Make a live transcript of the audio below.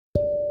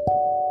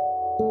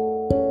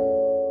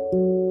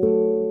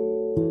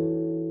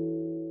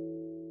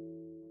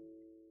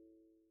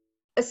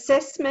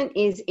Assessment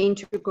is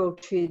integral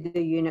to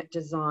the unit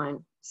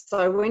design.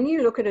 So when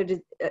you look at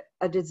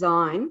a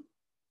design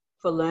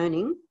for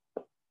learning,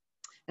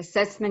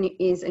 assessment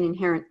is an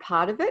inherent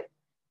part of it,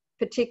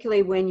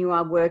 particularly when you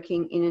are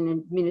working in an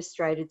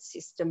administrated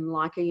system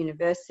like a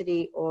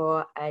university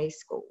or a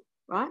school,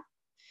 right?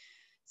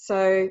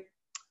 So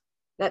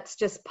that's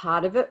just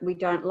part of it. We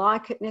don't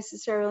like it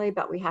necessarily,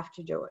 but we have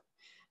to do it.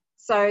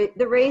 So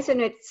the reason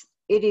it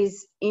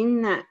is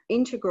in that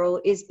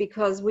integral is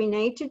because we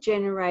need to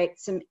generate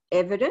some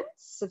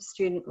evidence of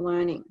student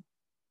learning.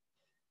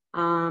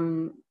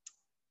 And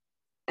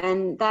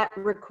that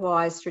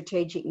requires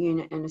strategic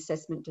unit and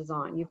assessment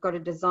design. You've got to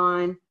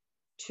design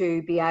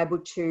to be able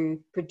to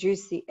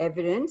produce the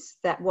evidence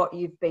that what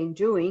you've been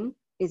doing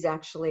is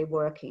actually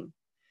working.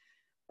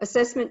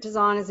 Assessment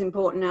design is an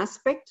important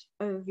aspect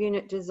of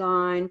unit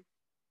design,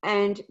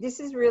 and this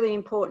is really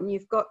important.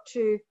 You've got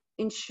to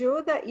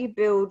ensure that you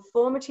build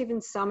formative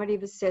and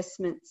summative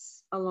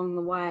assessments along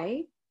the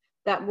way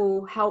that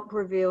will help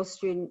reveal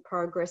student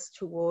progress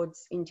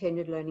towards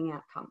intended learning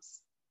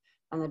outcomes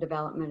and the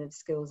development of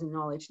skills and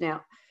knowledge.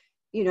 Now,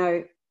 you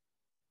know,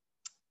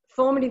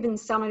 formative and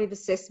summative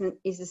assessment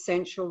is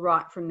essential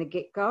right from the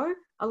get-go.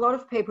 A lot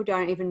of people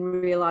don't even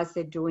realise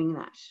they're doing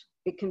that.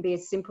 It can be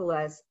as simple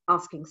as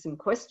asking some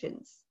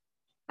questions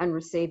and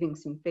receiving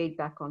some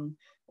feedback on,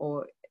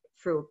 or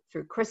through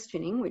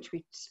questioning, which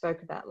we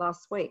spoke about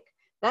last week.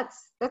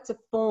 That's a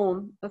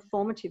form of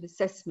formative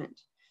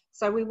assessment.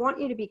 So we want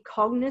you to be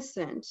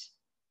cognizant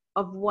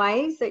of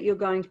ways that you're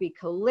going to be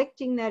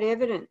collecting that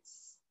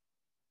evidence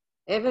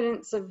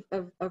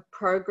of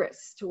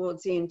progress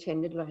towards the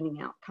intended learning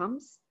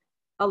outcomes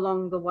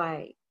along the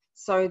way,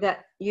 so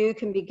that you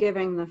can be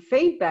giving the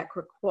feedback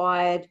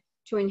required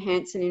to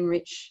enhance and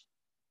enrich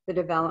the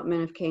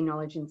development of key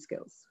knowledge and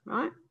skills,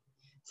 right?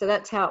 So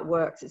that's how it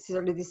works. It's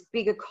sort of this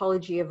big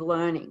ecology of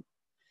learning.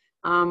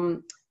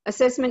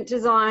 Assessment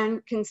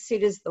design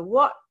considers the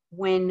what,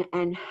 when,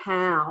 and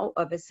how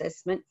of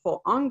assessment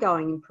for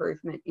ongoing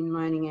improvement in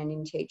learning and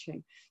in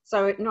teaching.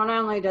 So it not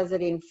only does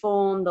it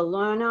inform the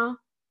learner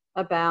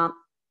about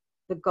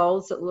the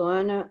goals that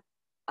learner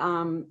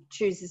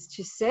chooses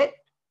to set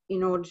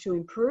in order to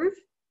improve,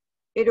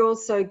 it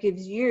also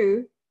gives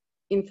you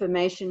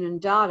information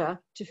and data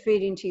to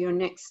feed into your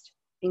next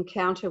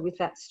encounter with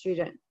that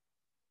student,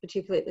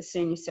 particularly at the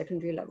senior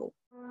secondary level.